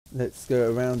Let's go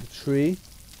around the tree.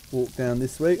 Walk down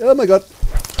this way. Oh my god!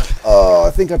 Oh, I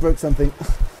think I broke something.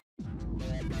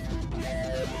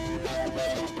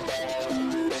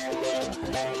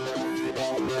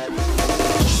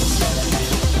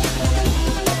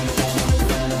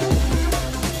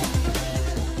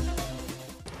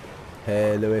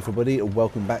 Hello everybody, and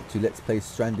welcome back to Let's Play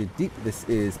Stranded Deep. This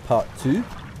is part 2.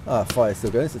 Fire's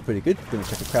still going, so it's pretty good. Going to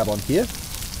check a crab on here.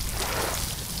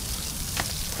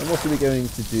 And what are we going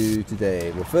to do today?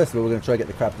 Well, first of all, we're going to try to get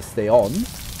the crab to stay on.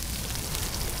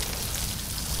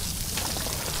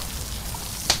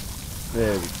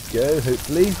 There we go,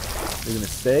 hopefully. They're going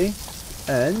to stay.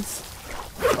 And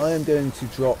I am going to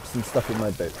drop some stuff in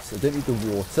my boat. So I don't need the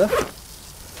water.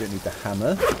 Don't need the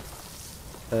hammer.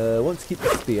 I want to keep the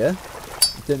spear.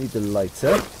 Don't need the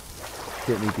lighter.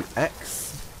 Don't need the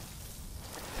axe.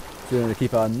 So we're going to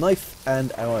keep our knife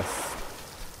and our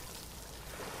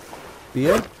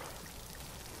spear.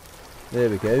 There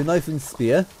we go, knife and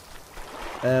spear.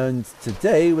 And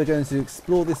today we're going to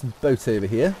explore this boat over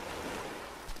here.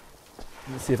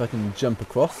 Let's see if I can jump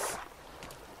across.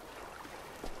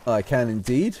 I can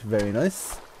indeed, very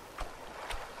nice.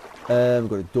 We've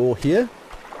got a door here.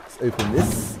 Let's open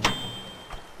this.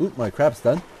 Oop, my crab's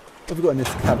done. What have we got in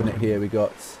this cabinet here? We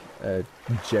got a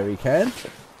jerry can.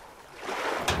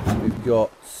 We've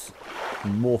got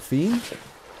morphine,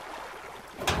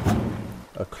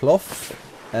 a cloth,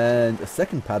 and a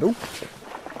second paddle.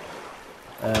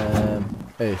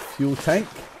 A fuel tank.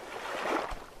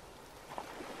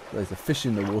 There's a fish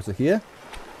in the water here.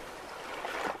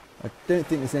 I don't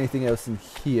think there's anything else in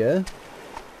here.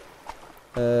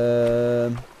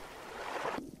 There's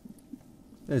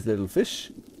a little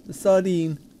fish. A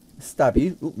sardine. Stab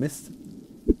you. Oop, missed.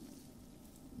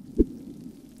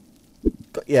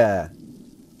 Got ya.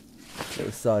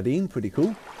 Little sardine. Pretty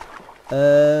cool.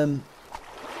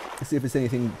 Let's see if there's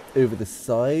anything over the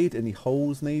side. Any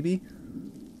holes maybe?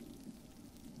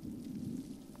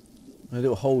 A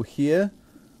little hole here,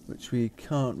 which we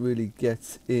can't really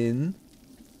get in.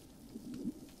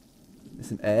 There's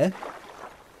some air.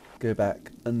 Go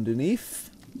back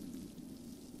underneath.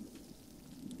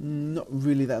 Not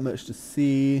really that much to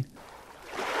see.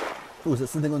 Oh, is there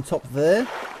something on top there?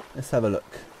 Let's have a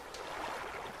look.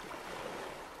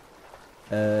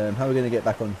 How are we going to get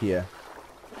back on here?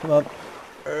 Come on.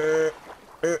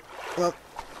 Come on.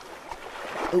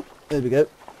 Oh, there we go.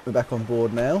 We're back on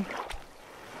board now.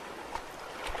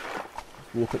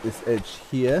 Walk up this edge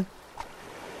here.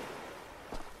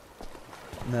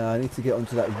 Now I need to get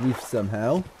onto that roof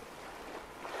somehow.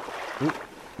 Oop,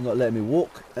 not letting me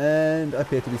walk, and I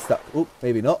appear to be stuck. Oh,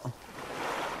 maybe not.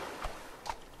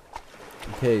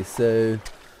 Okay, so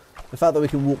the fact that we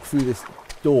can walk through this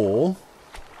door,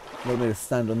 we're going to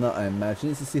stand on that, I imagine.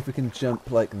 Let's see if we can jump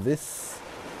like this.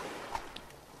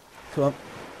 Come on.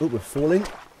 Oh, we're falling.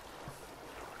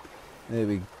 There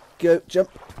we go.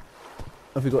 Jump.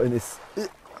 What have we got in this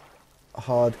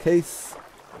hard case?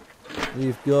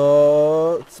 We've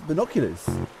got binoculars.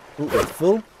 Oh, that's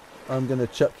full. I'm going to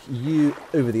chuck you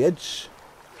over the edge.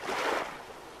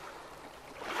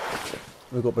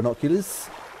 We've got binoculars.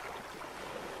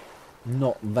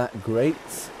 Not that great.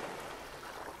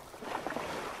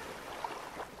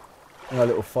 And our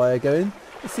little fire going.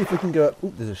 Let's see if we can go up.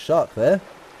 Oh, there's a shark there.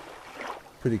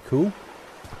 Pretty cool.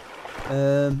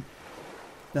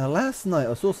 Now last night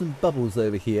I saw some bubbles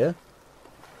over here.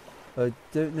 I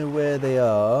don't know where they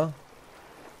are.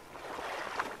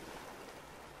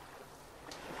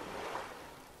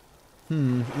 I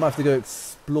might have to go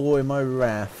explore in my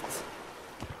raft.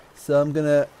 So I'm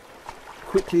gonna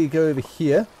quickly go over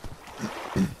here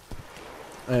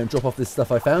and drop off this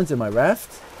stuff I found in my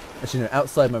raft. Actually no,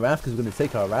 outside my raft, because we're going to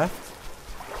take our raft.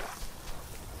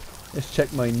 Let's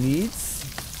check my needs.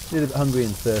 A little bit hungry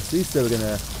and thirsty, so we're going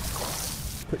to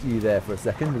put you there for a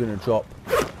second. We're going to drop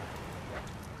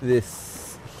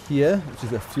this here, which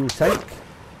is a fuel tank,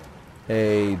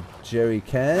 a jerry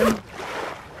can.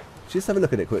 Just have a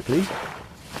look at it quickly.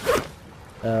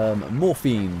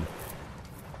 Morphine.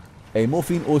 A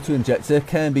morphine auto-injector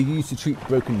can be used to treat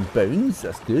broken bones.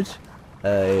 That's good.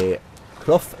 A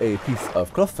cloth, a piece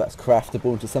of cloth that's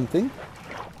craftable into something.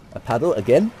 A paddle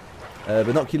again.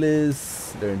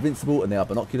 Binoculars, they're invincible and they are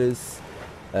binoculars.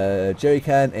 Jerry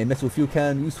can, a metal fuel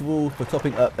can, useful for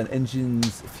topping up an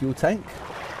engine's fuel tank.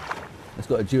 It's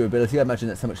got a durability, I imagine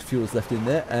that's how much fuel is left in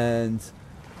there. And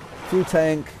fuel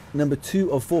tank, number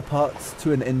 2 of 4 parts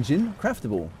to an engine,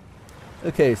 craftable.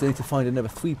 Okay, so I need to find another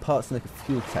 3 parts to make a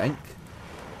fuel tank.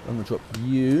 I'm going to drop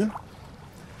you,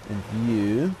 and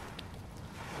you.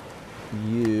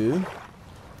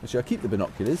 Actually, I'll keep the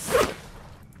binoculars.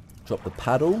 Drop the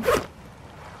paddle,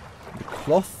 the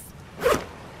cloth,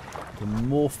 Some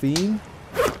morphine.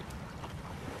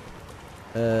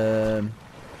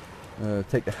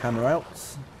 Take the hammer out.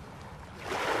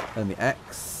 And the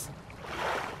axe.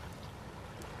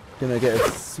 Gonna get a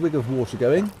swig of water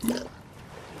going.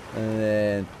 And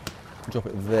then drop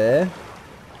it there.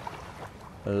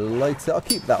 A lighter. I'll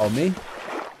keep that on me.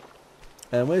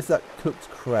 And where's that cooked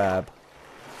crab?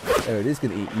 There it is.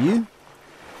 Gonna eat you.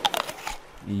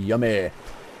 Yummy.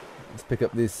 Let's pick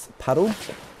up this paddle.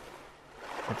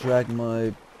 Drag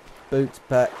my boat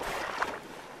back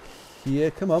here.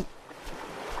 Come on.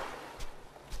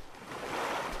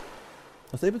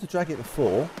 I was able to drag it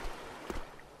before.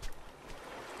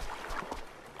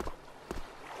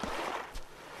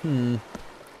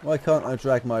 Why can't I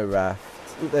drag my raft?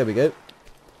 Oh, there we go.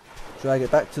 Drag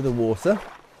it back to the water.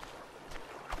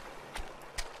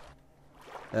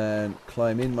 And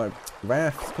climb in my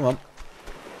raft. Come on.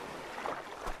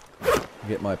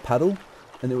 Get my paddle.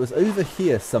 And it was over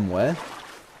here somewhere.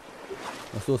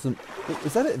 I saw some...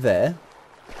 Is that it there?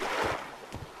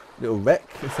 Little wreck.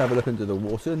 Let's have a look under the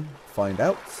water and find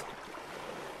out.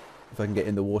 If I can get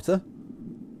in the water.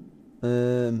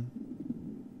 I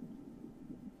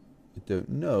don't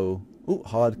know. Oh,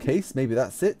 hard case. Maybe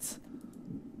that's it.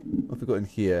 What have we got in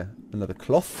here? Another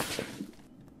cloth.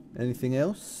 Anything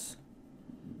else?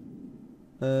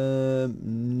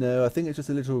 No, I think it's just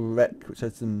a little wreck which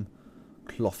had some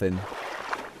cloth in.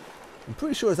 I'm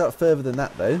pretty sure it's out further than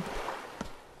that though.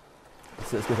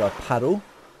 So let's go to our paddle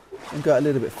and go out a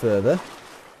little bit further.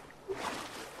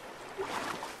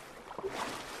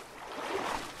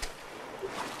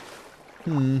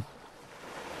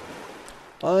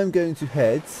 I'm going to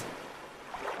head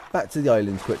back to the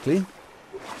island quickly.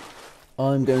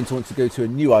 I'm going to want to go to a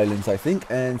new island, I think,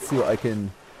 and see what I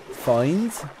can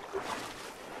find.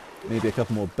 Maybe a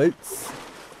couple more boats.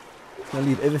 I'm going to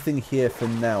leave everything here for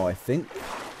now, I think.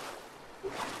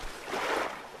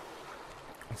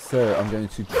 So I'm going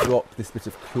to drop this bit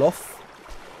of cloth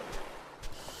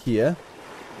here.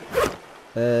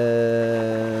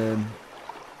 I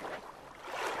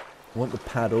want the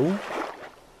paddle.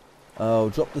 I'll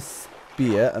drop the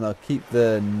spear and I'll keep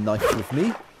the knife with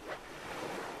me.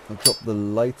 I'll drop the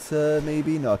lighter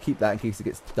maybe. No, I'll keep that in case it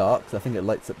gets dark, because I think it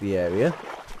lights up the area.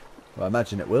 Well, I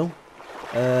imagine it will.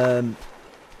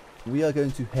 We are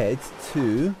going to head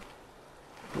to...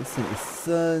 Let's see, the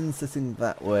sun's setting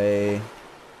that way.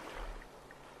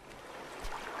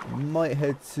 Might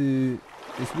head to...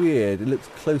 It's weird, it looks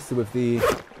closer with the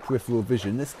peripheral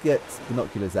vision. Let's get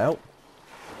binoculars out.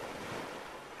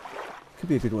 Could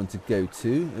be a good one to go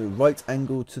to. Right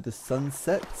angle to the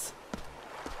sunset.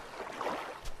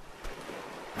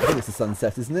 I think it's the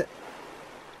sunset, isn't it?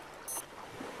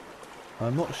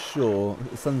 I'm not sure.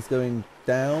 The sun's going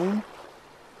down.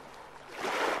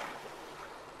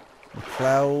 The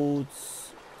clouds.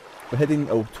 We're heading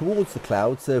towards the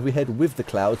clouds, so if we head with the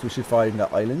clouds, we should find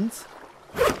that island.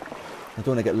 I don't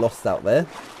want to get lost out there.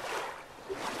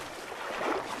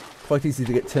 Quite easy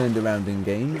to get turned around in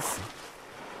games.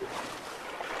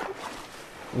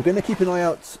 We're going to keep an eye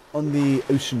out on the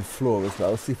ocean floor as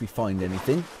well, see if we find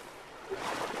anything.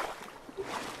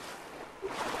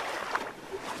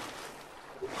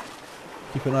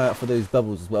 Keep an eye out for those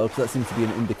bubbles as well, because that seems to be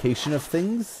an indication of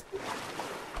things.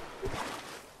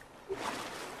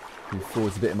 Move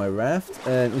forwards a bit in my raft.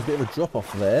 There's a bit of a drop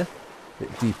off there, a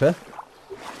bit deeper.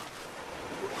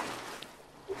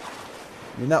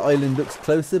 I mean, that island looks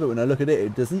closer, but when I look at it,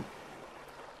 it doesn't.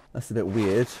 That's a bit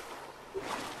weird.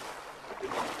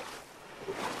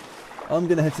 I'm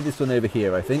going to head to this one over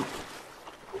here, I think.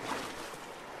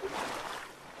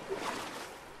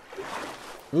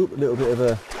 Oop, a little bit of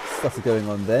a stutter going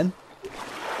on then.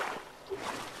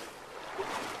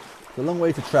 It's a long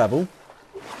way to travel.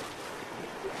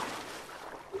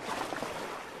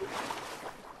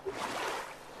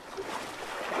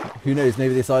 Who knows,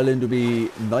 maybe this island will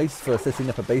be nice for setting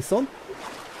up a base on.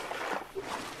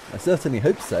 I certainly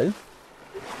hope so.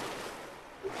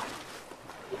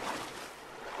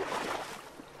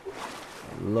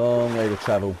 Long way to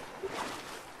travel.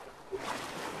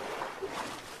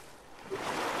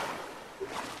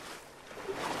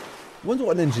 Wonder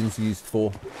what an engine's used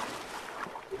for.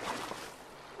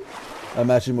 I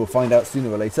imagine we'll find out sooner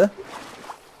or later.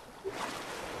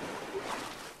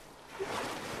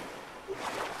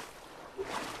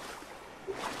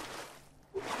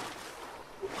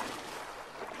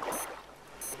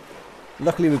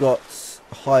 Luckily we've got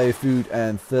high food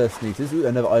and thirst meters. Ooh,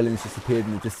 another island's just appeared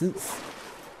in the distance.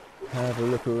 Have a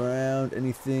look around.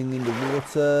 Anything in the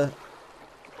water?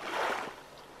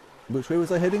 Which way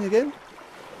was I heading again?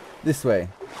 This way.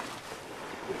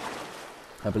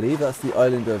 I believe that's the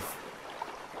island of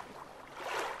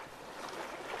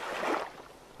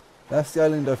That's the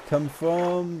island I've come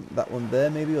from. That one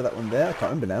there maybe, or that one there. I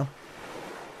can't remember now.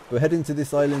 We're heading to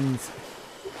this island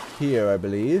here, I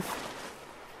believe.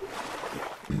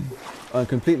 I'm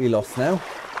completely lost now.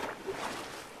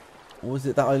 Or was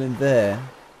it that island there?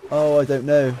 Oh, I don't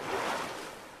know.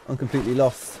 I'm completely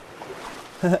lost.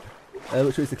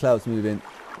 Which way is the clouds moving?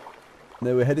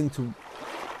 No, we're heading towards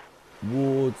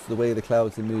the way the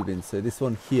clouds are moving. So this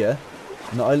one here.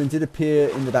 And the island did appear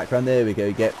in the background. There we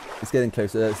go. It's getting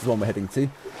closer. This is the one we're heading to.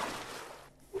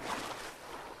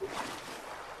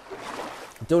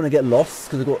 Don't want to get lost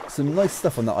because I've got some nice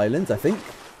stuff on that island, I think.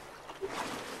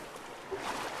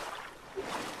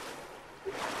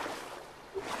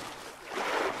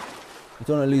 I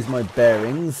don't want to lose my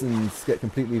bearings and get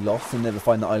completely lost and never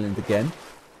find the island again.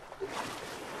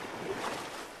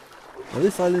 Well,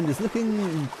 this island is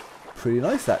looking pretty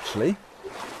nice actually.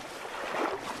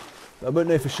 But I won't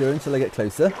know for sure until I get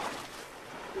closer.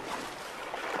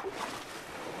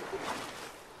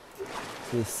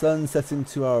 So the sun's setting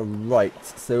to our right.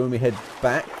 So when we head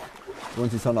back, we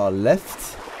want it on our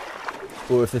left.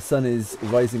 Or if the sun is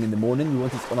rising in the morning, we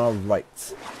want it on our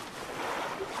right.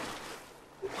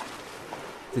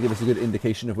 To give us a good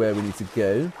indication of where we need to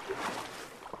go.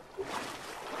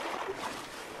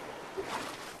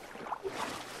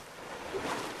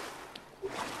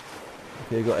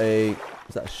 Okay, got a...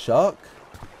 Is that a shark?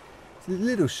 It's a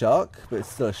little shark, but it's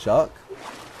still a shark.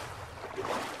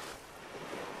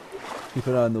 Keep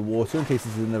an eye on the water in case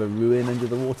there's another ruin under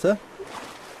the water.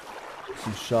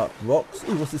 Some sharp rocks.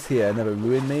 Ooh, what's this here? Another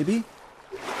ruin maybe?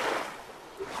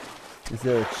 Is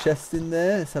there a chest in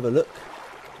there? Let's have a look.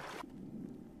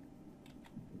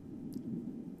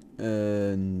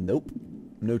 Nope.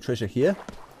 No treasure here.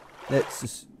 Let's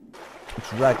just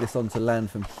drag this onto land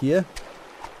from here.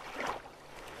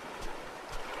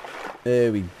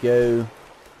 There we go.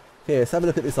 Okay, let's have a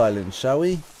look at this island, shall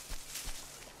we?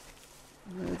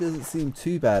 It doesn't seem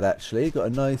too bad actually. Got a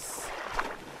nice...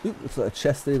 Ooh, looks like a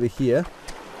chest over here.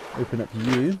 Open up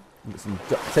you. Got some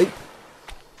duct tape.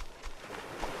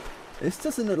 This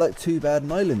doesn't look like too bad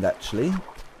an island actually.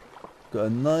 Got a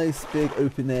nice big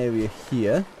open area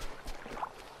here.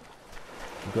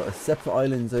 We've got a separate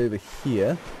islands over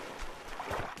here.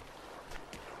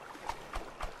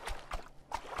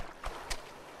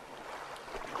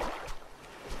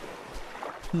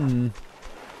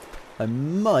 I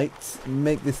might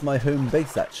make this my home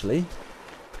base actually.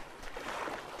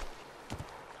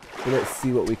 But let's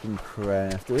see what we can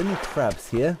craft. Are there any crabs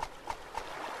here?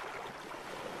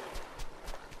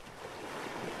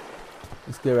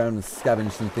 Let's go around and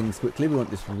scavenge some things quickly. We want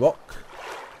this rock.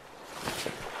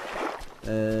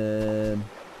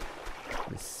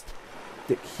 This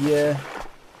stick here.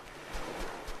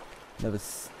 Another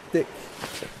stick.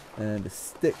 And a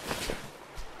stick.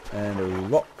 And a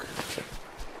rock.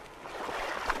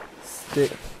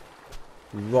 Stick.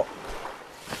 Rock.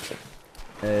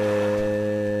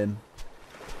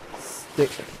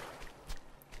 Stick.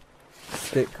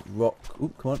 Stick. Rock.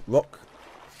 Oop, come on, rock.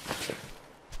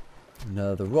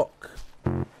 Another rock.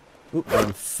 Oop,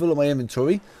 I'm full of my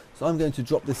inventory. So I'm going to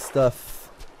drop this stuff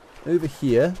over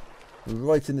here.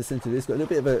 Right in the centre of this. Got a little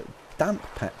bit of a damp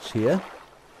patch here.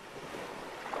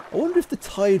 I wonder if the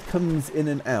tide comes in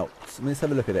and out. Let's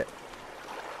have a look at it.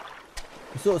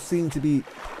 We sort of seem to be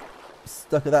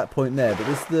stuck at that point there. But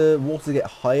does the water get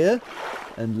higher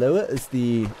and lower as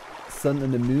the sun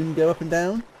and the moon go up and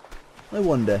down? I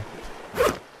wonder.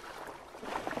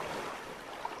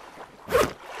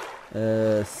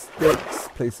 Sticks.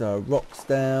 Place our rocks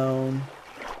down.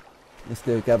 Let's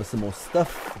go gather some more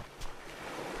stuff.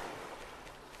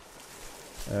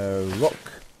 Rock.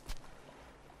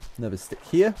 Another stick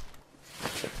here.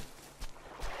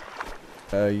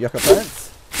 Yucca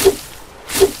plants.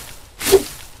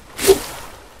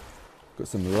 Got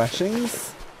some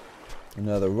lashings.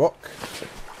 Another rock.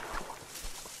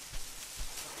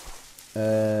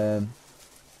 Another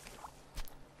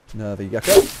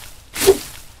yucca.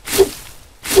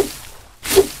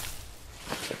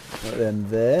 Right then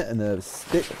there. Another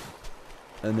stick.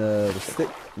 Another stick.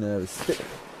 Another stick.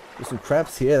 Got some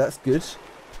crabs here. That's good.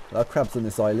 There are crabs on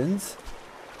this island.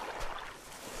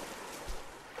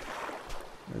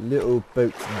 A little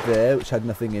boat there which had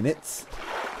nothing in it.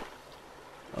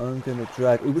 I'm going to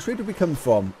drag... Ooh, which way did we come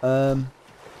from?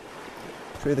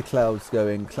 Which way are the clouds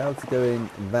going? Clouds are going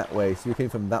that way. So we came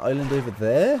from that island over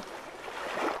there?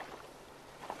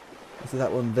 So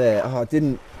that one there. Oh, I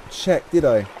didn't check, did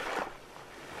I?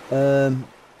 The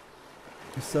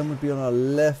sun would be on our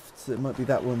left. So it might be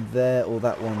that one there or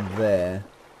that one there.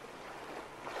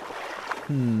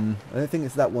 I don't think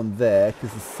it's that one there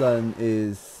because the sun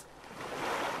is...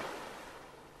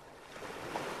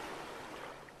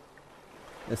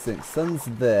 Let's think. Sun's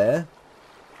there.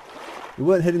 We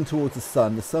weren't heading towards the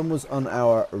sun. The sun was on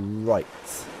our right.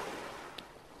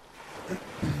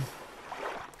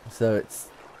 So it's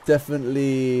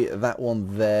definitely that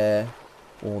one there.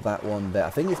 Or that one there. I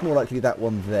think it's more likely that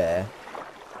one there.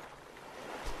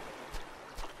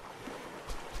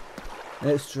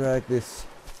 Let's drag this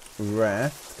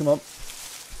raft. Come on.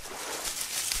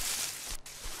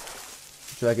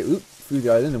 Drag it through the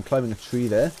island. I'm climbing a tree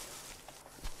there.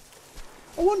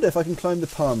 I wonder if I can climb the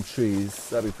palm trees.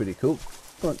 That'd be pretty cool.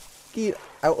 Come on. Get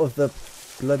out of the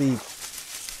bloody...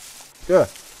 Ugh.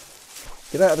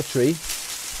 Get out of the tree.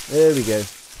 There we go.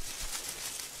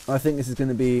 I think this is going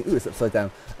to be... Ooh, it's upside down.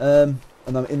 And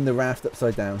I'm in the raft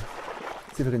upside down.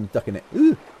 Let's see if I can duck in it.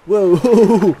 Ooh! Whoa!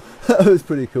 That was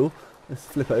pretty cool. Let's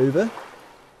flip it over.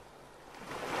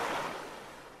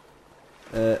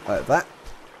 Like that.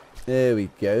 There we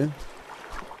go.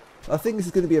 I think this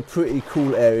is going to be a pretty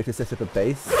cool area to set up a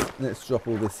base. Let's drop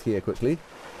all this here quickly.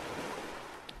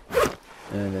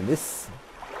 And then this.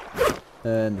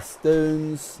 And the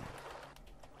stones.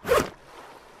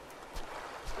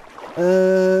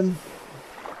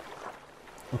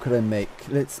 What could I make?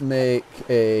 Let's make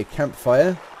a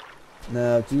campfire.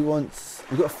 Now, do you want...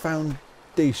 We've got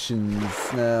foundations.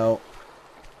 Now,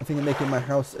 I think I'm making my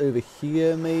house over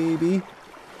here, maybe.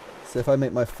 So if I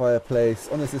make my fireplace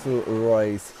on this little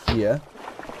rise here.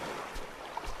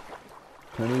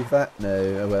 Can I move that? No,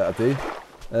 oh well, that'll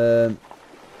do.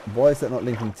 Why is that not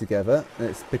linking together?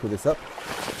 Let's pickle this up.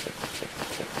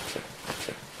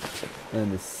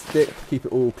 And the stick, keep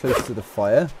it all close to the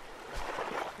fire.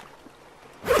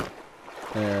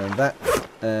 And that,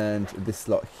 and this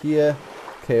lot here.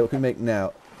 Okay, what can we make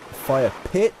now? Fire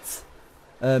pit.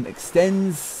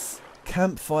 Extends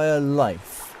campfire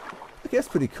life. Okay, that's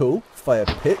pretty cool. Fire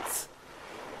pit.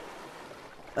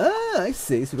 Ah, I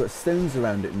see. So we've got stones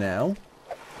around it now.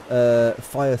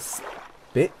 Fire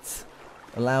spit.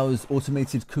 Allows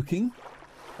automated cooking.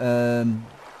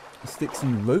 Sticks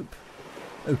and rope.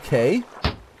 Okay.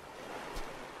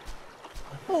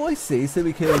 Oh, I see. So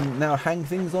we can now hang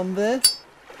things on there.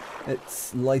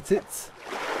 Let's light it.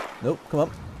 Nope, come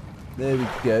on. There we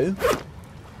go.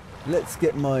 Let's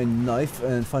get my knife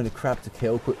and find a crab to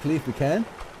kill quickly if we can.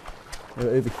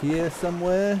 They're over here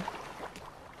somewhere.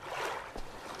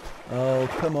 Oh,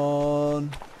 come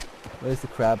on. Where's the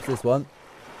crabs? There's one.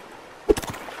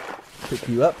 Pick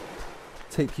you up.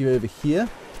 Take you over here.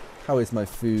 How is my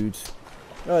food?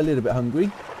 Oh, a little bit hungry.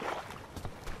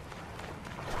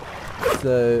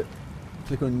 So,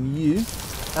 click on you.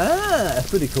 Ah, that's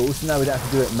pretty cool. So now we don't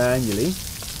have to do it manually.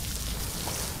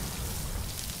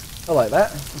 I like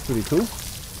that. That's pretty cool.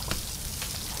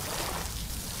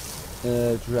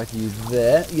 Drag you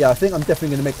there. Yeah, I think I'm definitely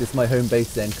going to make this my home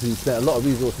base then, because we spent a lot of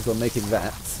resources on making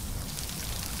that.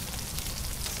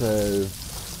 So,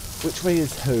 which way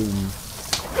is home?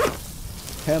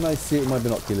 Can I see it with my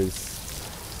binoculars?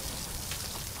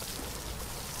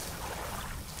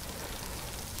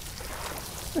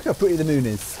 Look how pretty the moon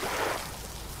is.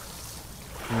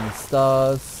 And the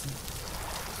stars.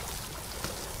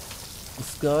 The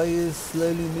sky is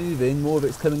slowly moving, more of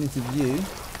it's coming into view.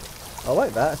 I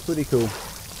like that, it's pretty cool.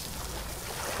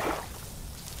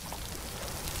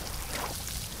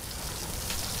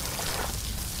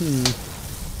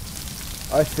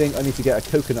 I think I need to get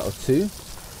a coconut or two.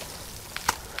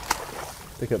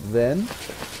 Pick up them.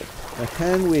 Now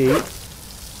can we,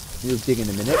 you'll dig in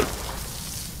a minute,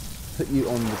 put you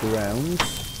on the ground.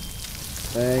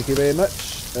 Thank you very much.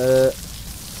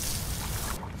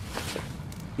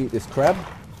 Eat this crab.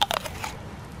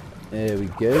 There we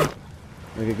go.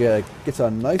 We're going to get our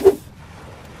knife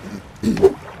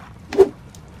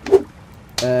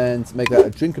and make that a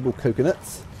drinkable coconut.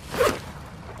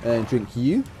 And drink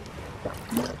you.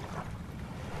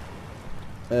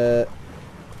 There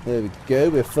we go.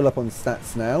 We're full up on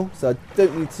stats now, so I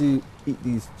don't need to eat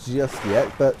these just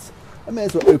yet, but I may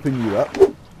as well open you up.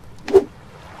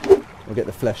 We'll get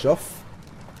the flesh off,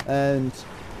 and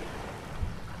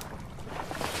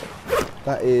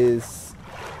that is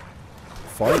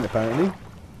fine apparently.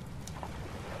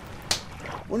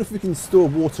 I wonder if we can store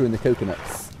water in the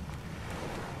coconuts.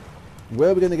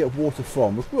 Where are we going to get water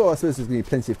from? Well, I suppose there's going to be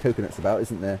plenty of coconuts about,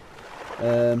 isn't there?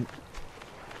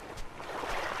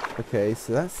 Okay,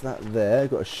 so that's that there.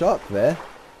 Got a shark there.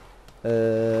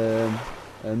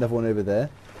 Another one over there.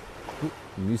 Ooh,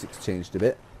 the music's changed a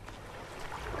bit.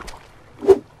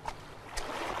 See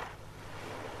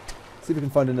if we can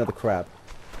find another crab.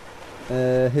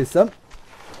 Here's some.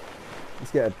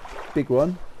 Let's get a big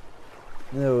one.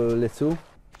 No, a little.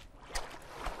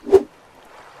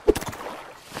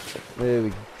 There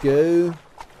we go.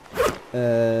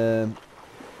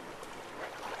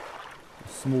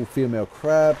 small female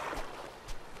crab.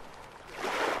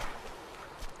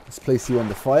 Let's place you on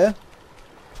the fire.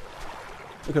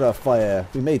 Look at our fire.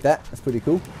 We made that. That's pretty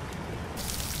cool.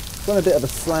 It's on a bit of a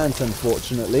slant,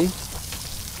 unfortunately.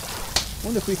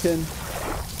 Wonder if we can...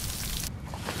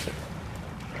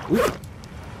 Oop.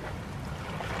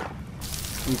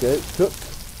 There you go. Cook.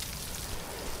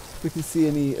 If we can see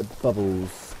any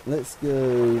bubbles. Let's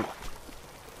go...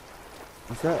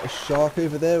 Is that a shark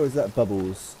over there, or is that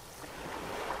bubbles?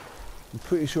 I'm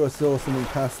pretty sure I saw something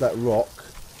past that rock.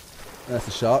 That's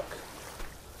a shark.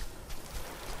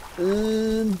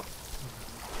 Gonna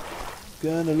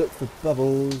look for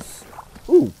bubbles.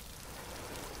 Ooh!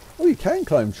 Oh, you can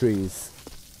climb trees.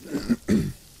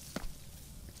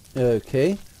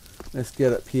 Okay, let's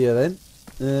get up here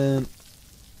then.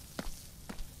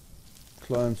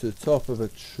 Climb to the top of a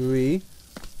tree.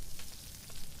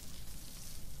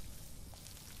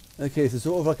 Okay, so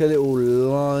sort of like a little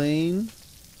line.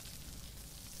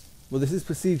 Well, this is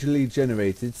procedurally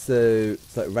generated, so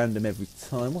it's like random every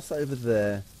time. What's that over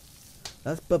there?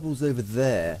 That's bubbles over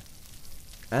there.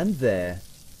 And there.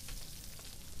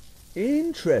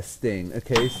 Interesting.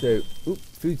 Okay, so... Oop,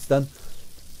 food's done.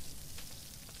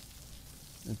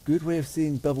 A good way of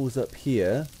seeing bubbles up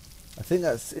here. I think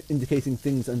that's indicating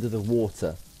things under the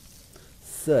water.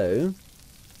 So,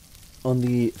 on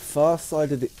the far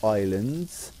side of the island,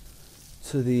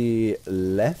 to the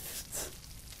left,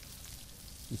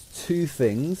 there's two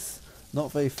things,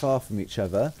 not very far from each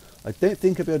other. I don't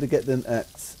think I'll be able to get them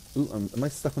at... Ooh, am I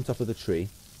stuck on top of the tree?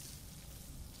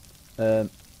 Come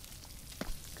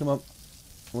on.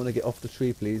 I want to get off the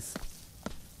tree, please.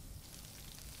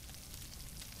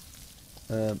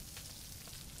 I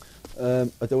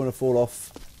don't want to fall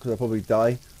off, because I'll probably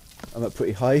die. I'm up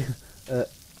pretty high. Oh,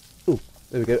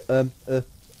 there we go.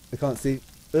 I can't see.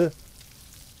 Go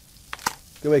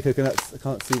away, coconuts. I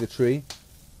can't see the tree.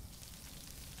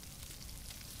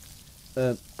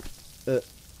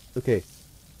 Okay.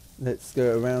 Let's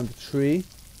go around the tree.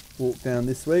 Walk down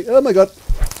this way. Oh my god!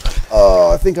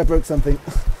 Oh, I think I broke something.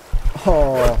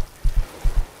 Oh.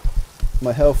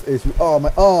 My health is... Oh,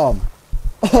 my arm!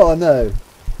 Oh no!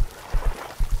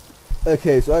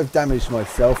 Okay, so I've damaged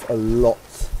myself a lot.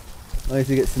 I need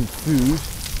to get some food. I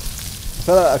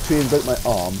fell out of a tree and broke my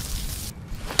arm.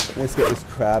 Let's get this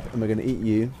crab and we're going to eat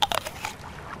you.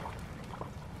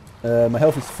 My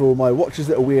health is full. My watch is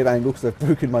at a weird angle because I've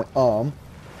broken my arm.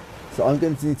 So I'm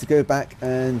going to need to go back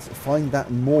and find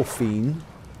that morphine,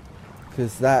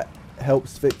 because that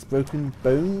helps fix broken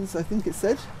bones, I think it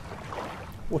said.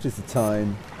 What is the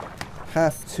time?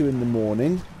 2:30 in the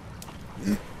morning.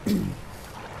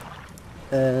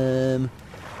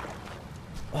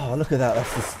 Oh, look at that.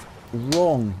 That's just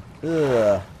wrong.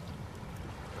 Ugh.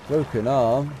 Broken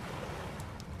arm.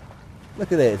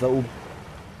 Look at it. It's like all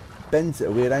bent at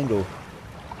a weird angle.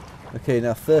 Okay,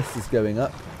 now thirst is going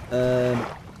up.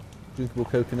 Drinkable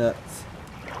coconut.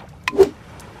 I'm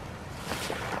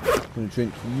going to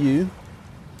drink you.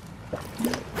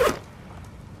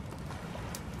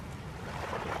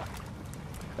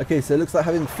 Okay, so it looks like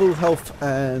having full health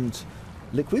and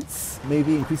liquids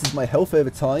maybe increases my health over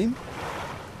time.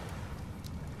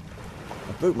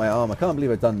 I broke my arm. I can't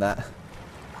believe I've done that.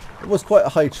 It was quite a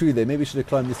high tree there. Maybe I should have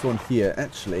climbed this one here.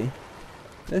 Actually,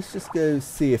 let's just go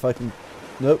see if I can...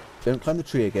 Nope, don't climb the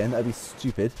tree again. That'd be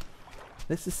stupid.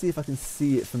 Let's just see if I can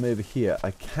see it from over here.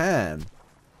 I can.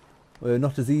 Well,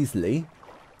 not as easily.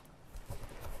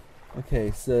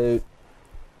 Okay, so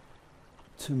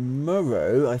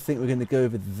tomorrow I think we're going to go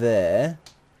over there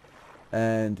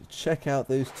and check out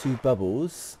those two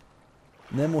bubbles.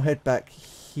 And then we'll head back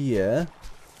here.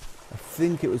 I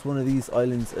think it was one of these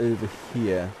islands over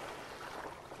here.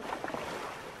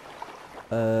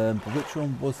 But which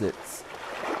one was it?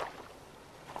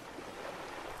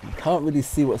 You can't really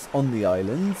see what's on the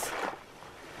island.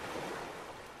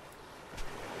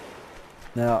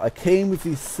 Now, I came with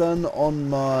the sun on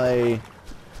my...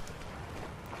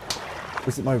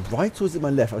 Was it my right or was it my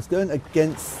left? I was going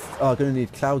against... Oh, I'm going to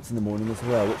need clouds in the morning as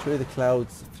well. Which way are the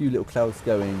clouds? A few little clouds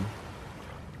going.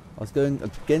 I was going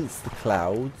against the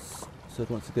clouds. So I'd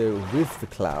want to go with the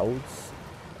clouds.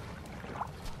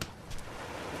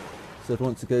 So I'd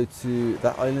want to go to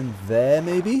that island there,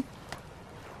 maybe?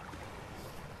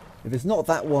 If it's not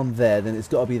that one there, then it's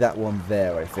got to be that one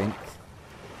there, I think.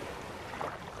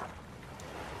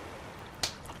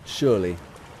 Surely.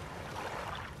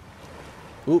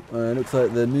 Oop, looks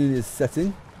like the moon is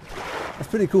setting. That's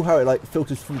pretty cool how it like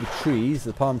filters through the trees,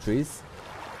 the palm trees.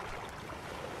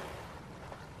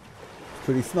 It's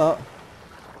pretty smart.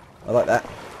 I like that.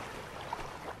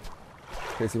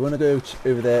 Okay, so we want to go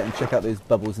over there and check out those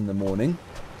bubbles in the morning.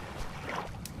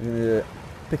 We're going to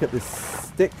pick up this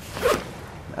stick,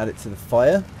 add it to the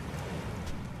fire.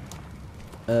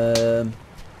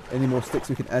 Any more sticks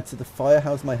we can add to the fire?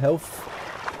 How's my health?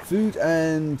 Food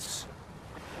and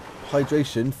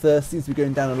hydration. Thirst seems to be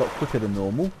going down a lot quicker than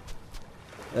normal.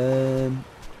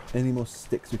 Any more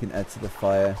sticks we can add to the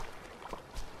fire?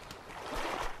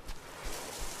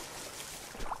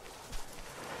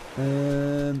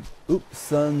 Oops,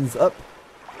 sun's up.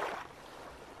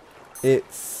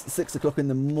 It's 6 o'clock in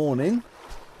the morning.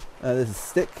 There's a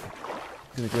stick.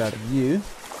 I'm going to grab you.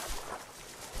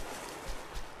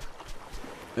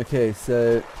 Okay,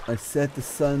 so I said the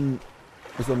sun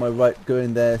was on my right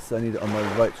going there, so I need it on my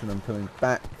right when I'm coming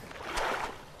back.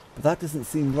 But that doesn't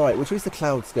seem right. Which way's the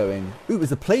clouds going? Ooh,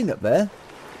 there's a plane up there.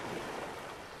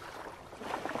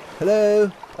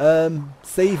 Hello?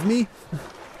 Save me?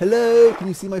 Hello? Can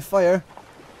you see my fire?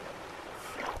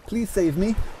 Please save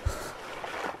me.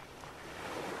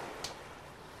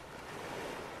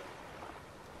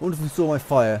 I wonder if you saw my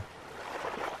fire.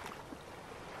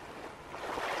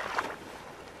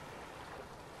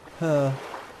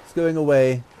 It's going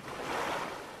away.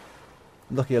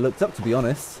 Lucky I looked up, to be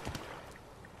honest.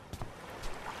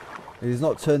 He's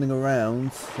not turning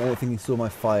around. I don't think he saw my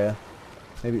fire.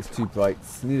 Maybe it's too bright.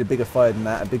 I need a bigger fire than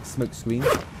that, a big smoke screen.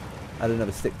 Add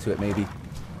another stick to it, maybe.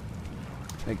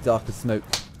 Make darker smoke.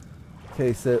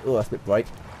 Okay, so... oh, that's a bit bright.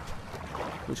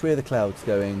 Which way are the clouds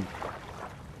going?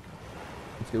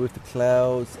 Let's go with the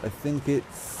clouds. I think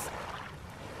it's...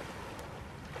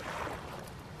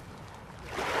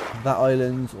 that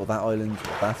island, or that island,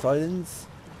 or that island.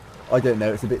 I don't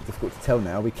know, it's a bit difficult to tell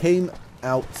now. We came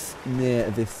out near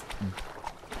this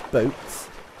boat.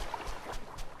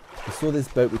 We saw this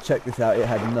boat, we checked this out, it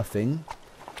had nothing.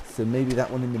 So maybe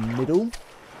that one in the middle.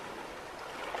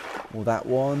 Or that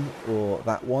one, or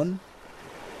that one.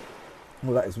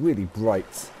 Well, that is really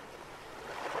bright.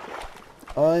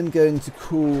 I'm going to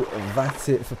call that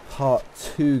it for part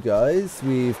 2, guys.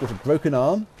 We've got a broken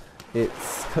arm.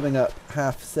 It's coming up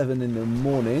 7:30 in the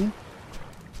morning.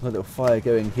 Got a little fire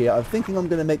going here. I'm thinking I'm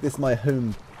going to make this my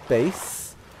home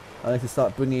base. I need to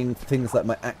start bringing things like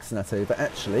my axe and that over.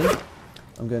 Actually,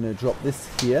 I'm going to drop this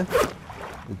here.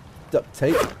 The duct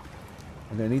tape.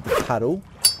 I'm going to need the paddle.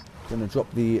 I'm going to drop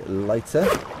the lighter.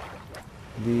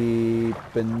 The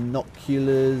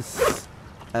binoculars.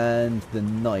 And the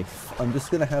knife. I'm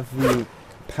just going to have the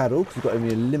paddle because we've got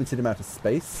only a limited amount of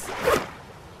space.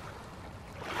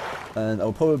 And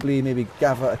I'll probably maybe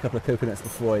gather a couple of coconuts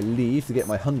before I leave to get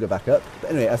my hunger back up.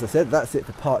 But anyway, as I said, that's it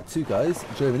for part 2, guys.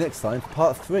 Join me next time for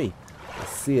part 3. I'll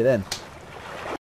see you then.